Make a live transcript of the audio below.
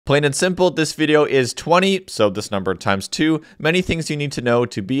Plain and simple, this video is 20, so this number times 2, many things you need to know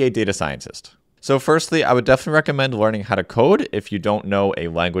to be a data scientist. So firstly, I would definitely recommend learning how to code. If you don't know a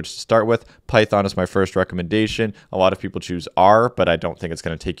language to start with, Python is my first recommendation. A lot of people choose R, but I don't think it's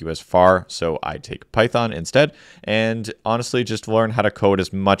going to take you as far, so I take Python instead. And honestly, just learn how to code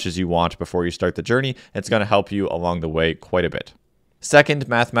as much as you want before you start the journey. It's going to help you along the way quite a bit. Second,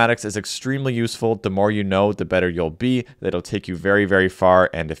 mathematics is extremely useful. The more you know, the better you'll be. That'll take you very, very far.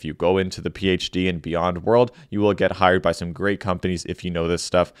 And if you go into the PhD and beyond world, you will get hired by some great companies if you know this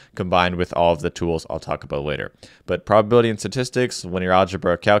stuff, combined with all of the tools I'll talk about later. But probability and statistics, linear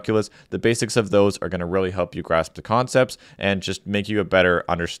algebra, calculus, the basics of those are going to really help you grasp the concepts and just make you a better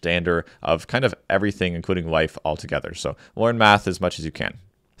understander of kind of everything, including life altogether. So learn math as much as you can.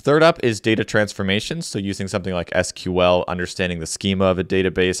 Third up is data transformations. So using something like SQL, understanding the schema of a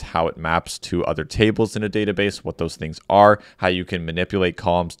database, how it maps to other tables in a database, what those things are, how you can manipulate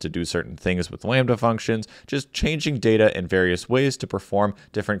columns to do certain things with lambda functions, just changing data in various ways to perform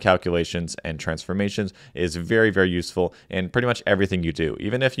different calculations and transformations is very, very useful in pretty much everything you do.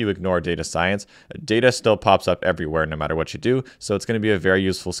 Even if you ignore data science, data still pops up everywhere no matter what you do. So it's going to be a very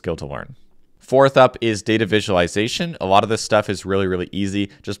useful skill to learn. Fourth up is data visualization. A lot of this stuff is really, really easy.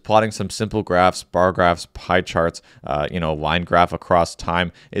 Just plotting some simple graphs, bar graphs, pie charts, line graph across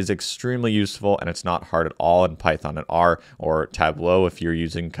time is extremely useful, and it's not hard at all in Python and R or Tableau if you're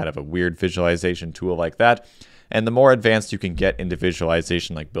using kind of a weird visualization tool like that. And the more advanced you can get into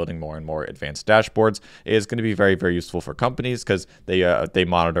visualization, like building more and more advanced dashboards, is going to be very, very useful for companies because they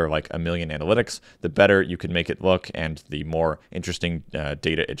monitor like a million analytics. The better you can make it look and the more interesting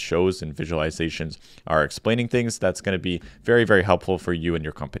data it shows and visualizations are explaining things, that's going to be very, very helpful for you and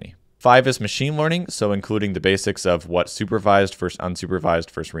your company. 5 is machine learning, so including the basics of what supervised versus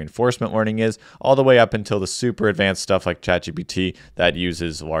unsupervised versus reinforcement learning is, all the way up until the super advanced stuff like ChatGPT that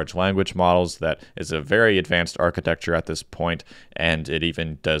uses large language models, that is a very advanced architecture at this point, and it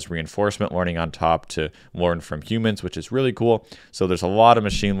even does reinforcement learning on top to learn from humans, which is really cool. So there's a lot of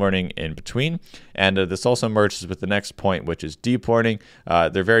machine learning in between, and this also merges with the next point, which is deep learning.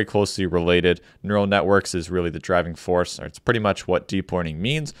 They're very closely related. Neural networks is really the driving force. It's pretty much what deep learning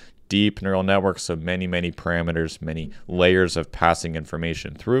means. Deep neural networks, so many parameters, many layers of passing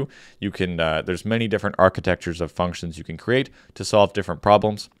information through. You can there's many different architectures of functions you can create to solve different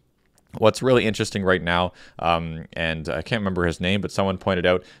problems. What's really interesting right now, and I can't remember his name, but someone pointed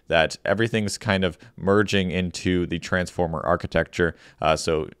out that everything's kind of merging into the transformer architecture.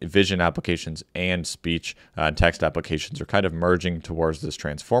 So vision applications and speech and text applications are kind of merging towards this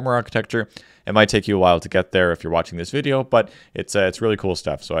transformer architecture. It might take you a while to get there if you're watching this video, but it's really cool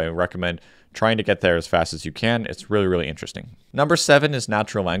stuff. So I recommend trying to get there as fast as you can. It's really, really interesting. Number 7 is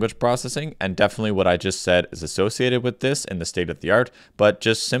natural language processing, and definitely what I just said is associated with this in the state of the art, but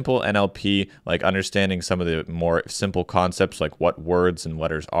just simple NLP, like understanding some of the more simple concepts like what words and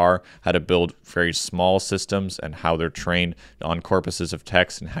letters are, how to build very small systems and how they're trained on corpuses of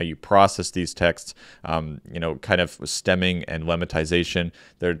text and how you process these texts, kind of stemming and lemmatization.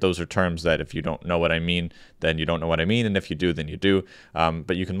 Those are terms that if you don't know what I mean, then you don't know what I mean, and if you do, then you do.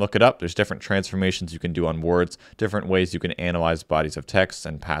 But you can look it up. There's different transformations you can do on words, different ways you can analyze bodies of text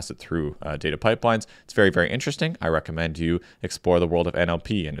and pass it through data pipelines. It's very, very interesting. I recommend you explore the world of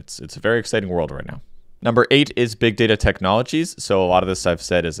NLP, and it's a very exciting world right now. Number 8 is big data technologies. So a lot of this I've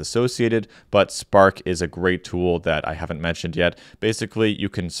said is associated, but Spark is a great tool that I haven't mentioned yet. Basically, you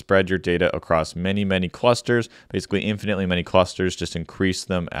can spread your data across many, many clusters, basically infinitely many clusters, just increase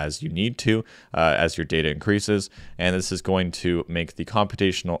them as you need to, as your data increases. And this is going to make the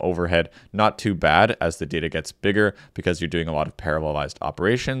computational overhead not too bad as the data gets bigger because you're doing a lot of parallelized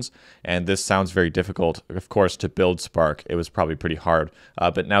operations. And this sounds very difficult. Of course, to build Spark, it was probably pretty hard,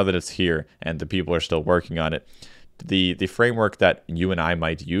 but now that it's here and the people are still working on it, the framework that you and I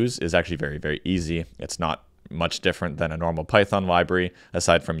might use is actually very, very easy. It's not much different than a normal Python library,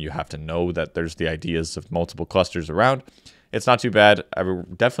 aside from you have to know that there's the ideas of multiple clusters around. It's not too bad. I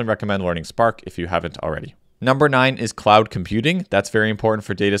would definitely recommend learning Spark if you haven't already. Number 9 is cloud computing. That's very important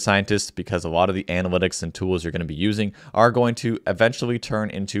for data scientists because a lot of the analytics and tools you're going to be using are going to eventually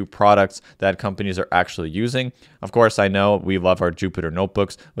turn into products that companies are actually using. Of course, I know we love our Jupyter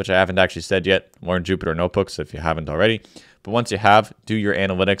notebooks, which I haven't actually said yet. Learn Jupyter notebooks if you haven't already. But once you have, do your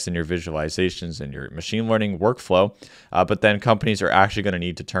analytics and your visualizations and your machine learning workflow. But then companies are actually going to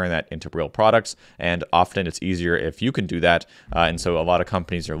need to turn that into real products. And often it's easier if you can do that. And so a lot of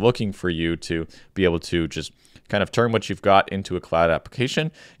companies are looking for you to be able to just kind of turn what you've got into a cloud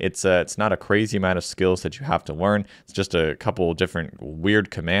application. It's not a crazy amount of skills that you have to learn. It's just a couple different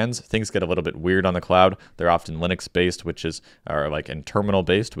weird commands. Things get a little bit weird on the cloud. They're often Linux based, or like in terminal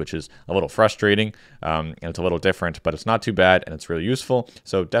based, which is a little frustrating. And it's a little different, but it's not too bad and it's really useful.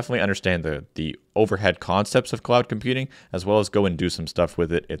 So definitely understand the overhead concepts of cloud computing, as well as go and do some stuff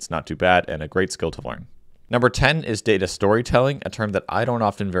with it. It's not too bad and a great skill to learn. Number 10 is data storytelling, a term that I don't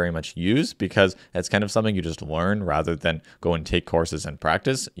often very much use because it's kind of something you just learn rather than go and take courses and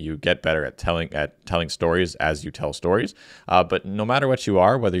practice. You get better at telling stories as you tell stories. But no matter what you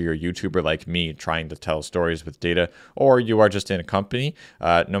are, whether you're a YouTuber like me trying to tell stories with data, or you are just in a company,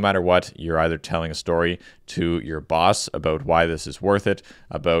 no matter what, you're either telling a story to your boss about why this is worth it,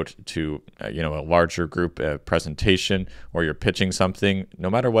 about to a larger group presentation, or you're pitching something. No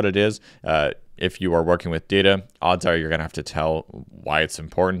matter what it is, if you are working with data, odds are you're going to have to tell why it's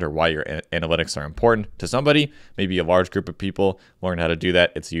important or why your analytics are important to somebody, maybe a large group of people. Learn how to do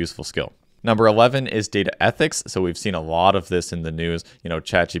that. It's a useful skill. Number 11 is data ethics. So we've seen a lot of this in the news.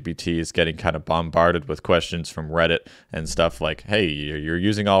 ChatGPT is getting kind of bombarded with questions from Reddit and stuff like, hey, you're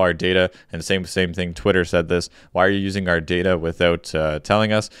using all our data. And same thing, Twitter said this. Why are you using our data without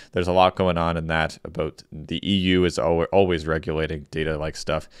telling us? There's a lot going on in that about the EU is always regulating data like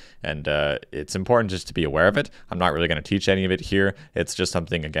stuff. And it's important just to be aware of it. I'm not really going to teach any of it here. It's just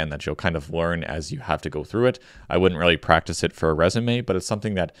something, again, that you'll kind of learn as you have to go through it. I wouldn't really practice it for a resume, but it's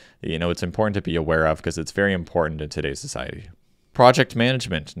something that, it's important to be aware of because it's very important in today's society. Project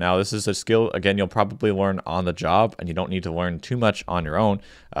management. Now, this is a skill, again, you'll probably learn on the job, and you don't need to learn too much on your own.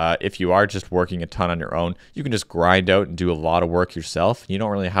 If you are just working a ton on your own, you can just grind out and do a lot of work yourself. You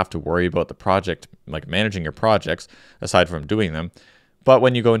don't really have to worry about the project, like managing your projects, aside from doing them. But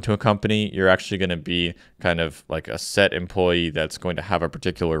when you go into a company, you're actually going to be kind of like a set employee that's going to have a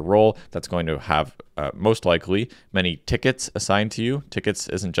particular role, that's going to have most likely many tickets assigned to you. Tickets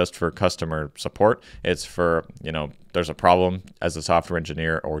isn't just for customer support. It's for, there's a problem as a software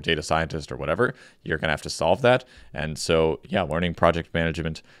engineer or data scientist or whatever, you're going to have to solve that. And so, learning project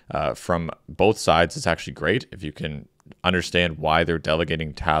management from both sides is actually great if you can understand why they're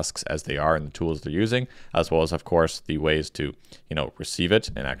delegating tasks as they are and the tools they're using, as well as, of course, the ways to, receive it.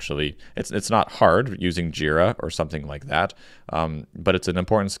 And actually, it's not hard using Jira or something like that, but it's an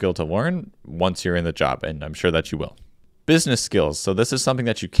important skill to learn once you're in the job, and I'm sure that you will. Business skills. So this is something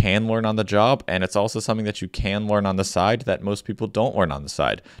that you can learn on the job, and it's also something that you can learn on the side that most people don't learn on the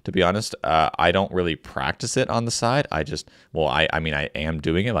side. To be honest, I don't really practice it on the side. I am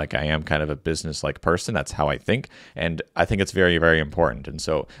doing it. Like, I am kind of a business-like person. That's how I think, and I think it's very, very important. And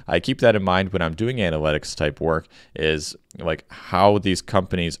so I keep that in mind when I'm doing analytics type work, is like how these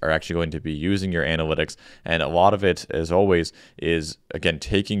companies are actually going to be using your analytics. And a lot of it, as always, is, again,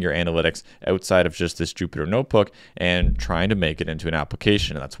 taking your analytics outside of just this Jupyter notebook and trying to make it into an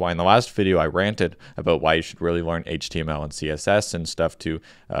application. And that's why in the last video I ranted about why you should really learn HTML and CSS and stuff to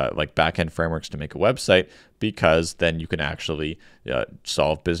like backend frameworks to make a website, because then you can actually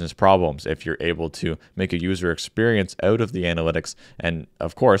solve business problems if you're able to make a user experience out of the analytics. And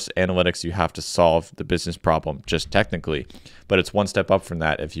of course, analytics, you have to solve the business problem just technically, but it's one step up from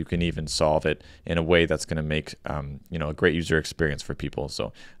that if you can even solve it in a way that's going to make a great user experience for people.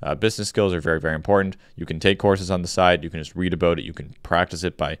 So business skills are very, very important. You can take courses on the side. You can just read about it. You can practice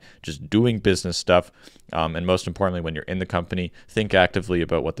it by just doing business stuff. And most importantly, when you're in the company, think actively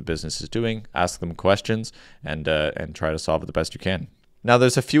about what the business is doing, ask them questions, and try to solve it the best you can. Now,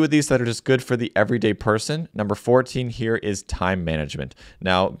 there's a few of these that are just good for the everyday person. Number 14 here is time management.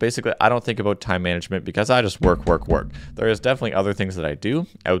 Now, basically, I don't think about time management because I just work. There is definitely other things that I do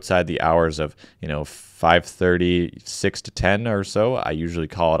outside the hours of, 5:30, 6 to 10 or so. I usually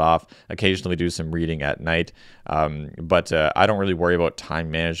call it off, occasionally do some reading at night. But I don't really worry about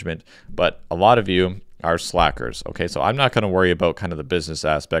time management. But a lot of you are slackers. Okay, so I'm not going to worry about kind of the business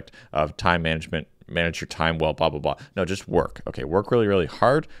aspect of time management. Manage your time well, blah, blah, blah. No, just work. Okay, work really, really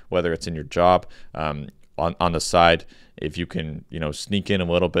hard, whether it's in your job, on the side. If you can, sneak in a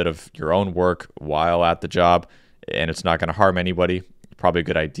little bit of your own work while at the job, and it's not going to harm anybody, probably a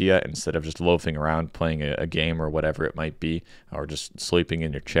good idea instead of just loafing around playing a game or whatever it might be, or just sleeping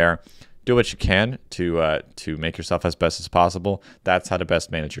in your chair. Do what you can to make yourself as best as possible. That's how to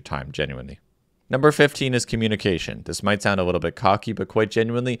best manage your time, genuinely. Number 15 is communication. This might sound a little bit cocky, but quite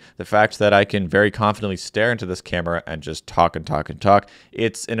genuinely, the fact that I can very confidently stare into this camera and just talk and talk and talk,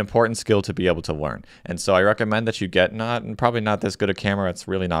 it's an important skill to be able to learn. And so I recommend that you get probably not this good a camera. It's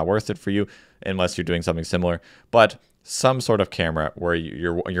really not worth it for you unless you're doing something similar, but some sort of camera where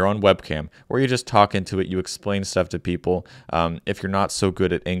your own webcam, where you just talk into it, you explain stuff to people. If you're not so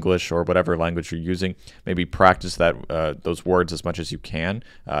good at English or whatever language you're using, maybe practice those words as much as you can,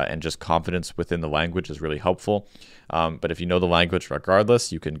 and just confidence within the language is really helpful. But if you know the language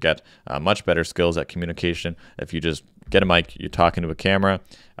regardless, you can get much better skills at communication if you just get a mic, you talk into a camera,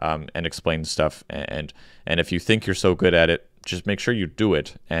 and explain stuff. And if you think you're so good at it, just make sure you do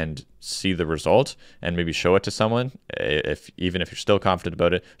it and see the result and maybe show it to someone. Even if you're still confident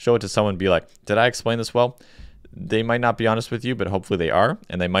about it, show it to someone, be like, did I explain this well? They might not be honest with you, but hopefully they are.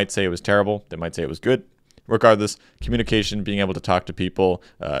 And they might say it was terrible. They might say it was good. Regardless, communication, being able to talk to people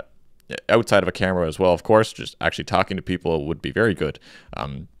outside of a camera as well, of course, just actually talking to people would be very good.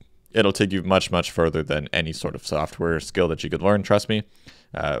 It'll take you much, much further than any sort of software skill that you could learn. Trust me.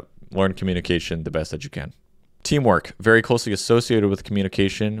 Learn communication the best that you can. Teamwork, very closely associated with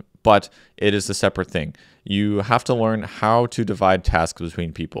communication, but it is a separate thing. You have to learn how to divide tasks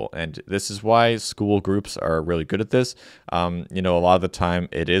between people. And this is why school groups are really good at this. A lot of the time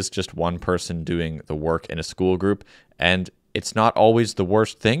it is just one person doing the work in a school group, and it's not always the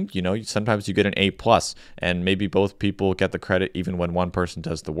worst thing. Sometimes you get an A+, and maybe both people get the credit even when one person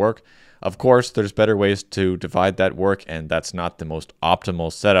does the work. Of course, there's better ways to divide that work, and that's not the most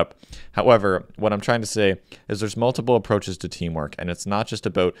optimal setup. However, what I'm trying to say is there's multiple approaches to teamwork, and it's not just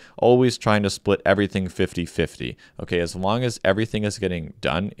about always trying to split everything 50-50. Okay, as long as everything is getting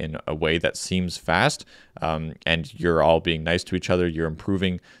done in a way that seems fast, and you're all being nice to each other, you're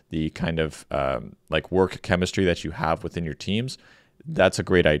improving the kind of work chemistry that you have within your teams, that's a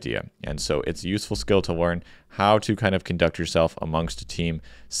great idea. And so it's a useful skill to learn how to kind of conduct yourself amongst a team,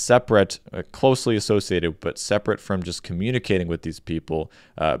 separate, closely associated, but separate from just communicating with these people.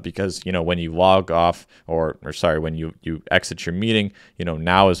 Because, when you log off when you exit your meeting,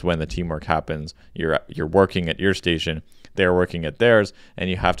 now is when the teamwork happens. You're working at your station, they're working at theirs, and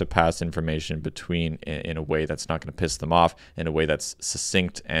you have to pass information between in a way that's not going to piss them off, in a way that's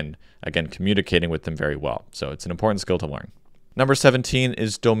succinct, and again, communicating with them very well. So it's an important skill to learn. Number 17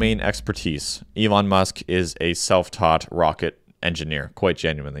 is domain expertise. Elon Musk is a self-taught rocket engineer, quite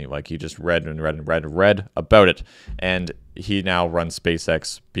genuinely. Like, he just read about it, and he now runs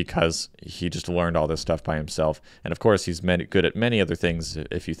SpaceX because he just learned all this stuff by himself. And of course, he's good at many other things.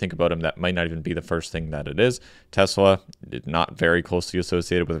 If you think about him, that might not even be the first thing that it is. Tesla, not very closely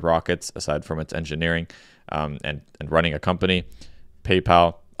associated with rockets, aside from its engineering and running a company.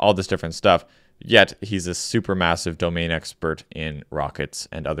 PayPal, all this different stuff. Yet he's a super massive domain expert in rockets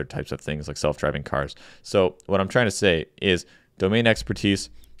and other types of things like self-driving cars. So what I'm trying to say is domain expertise,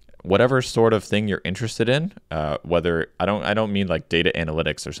 whatever sort of thing you're interested in, whether I don't mean like data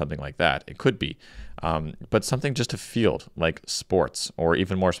analytics or something like that. It could be, but something just a field like sports, or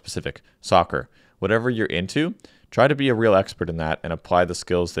even more specific, soccer. Whatever you're into, try to be a real expert in that and apply the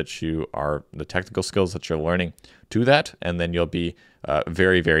technical skills that you're learning to that, and then you'll be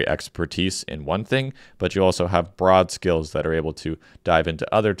very, very expertise in one thing, but you also have broad skills that are able to dive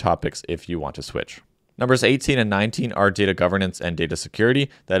into other topics if you want to switch. Numbers 18 and 19 are data governance and data security.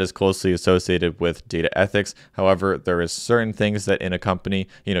 That is closely associated with data ethics. However, there is certain things that in a company,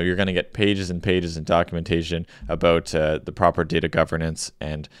 you're going to get pages and pages and documentation about the proper data governance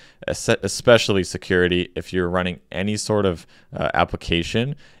and especially security. If you're running any sort of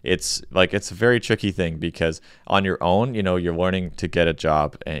application, it's a very tricky thing, because on your own, you're learning to get a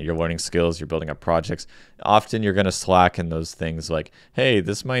job and you're learning skills, you're building up projects. Often you're going to slack in those things like, hey,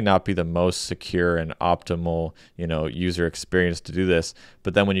 this might not be the most secure and optimal, user experience to do this.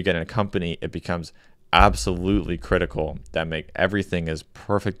 But then when you get in a company, it becomes absolutely critical that everything is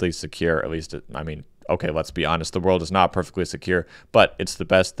perfectly secure. At least, okay, let's be honest, the world is not perfectly secure, but it's the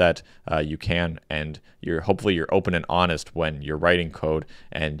best that you can. And hopefully you're open and honest when you're writing code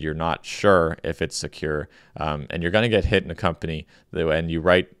and you're not sure if it's secure. And you're going to get hit in a company when you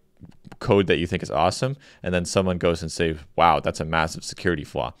write code that you think is awesome, and then someone goes and says, wow, that's a massive security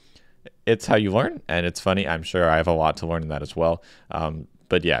flaw. It's how you learn, and it's funny. I'm sure I have a lot to learn in that as well.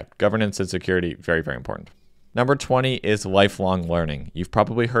 But yeah, governance and security, very, very important. Number 20 is lifelong learning. You've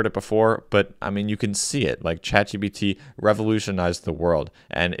probably heard it before, but you can see it. Like, ChatGPT revolutionized the world,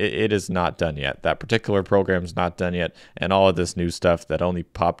 and it is not done yet. That particular program is not done yet, and all of this new stuff that only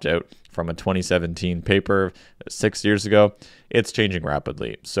popped out from a 2017 paper 6 years ago. It's changing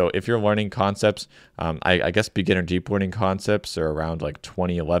rapidly. So if you're learning concepts, I guess beginner deep learning concepts are around like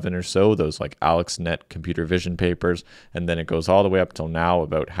 2011 or so, those like AlexNet computer vision papers. And then it goes all the way up till now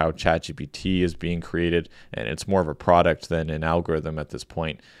about how ChatGPT is being created. And it's more of a product than an algorithm at this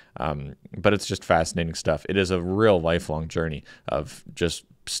point. But it's just fascinating stuff. It is a real lifelong journey of just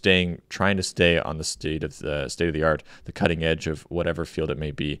trying to stay on the state of the art, the cutting edge of whatever field it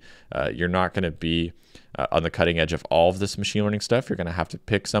may be. You're not going to be on the cutting edge of all of this machine learning stuff. You're going to have to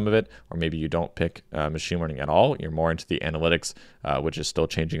pick some of it, or maybe you don't pick machine learning at all. You're more into the analytics, which is still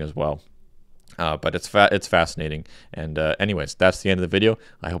changing as well. But it's fascinating. And anyways, that's the end of the video.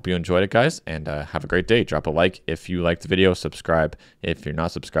 I hope you enjoyed it, guys, and have a great day. Drop a like if you liked the video, subscribe if you're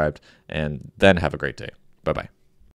not subscribed, and then have a great day. Bye-bye.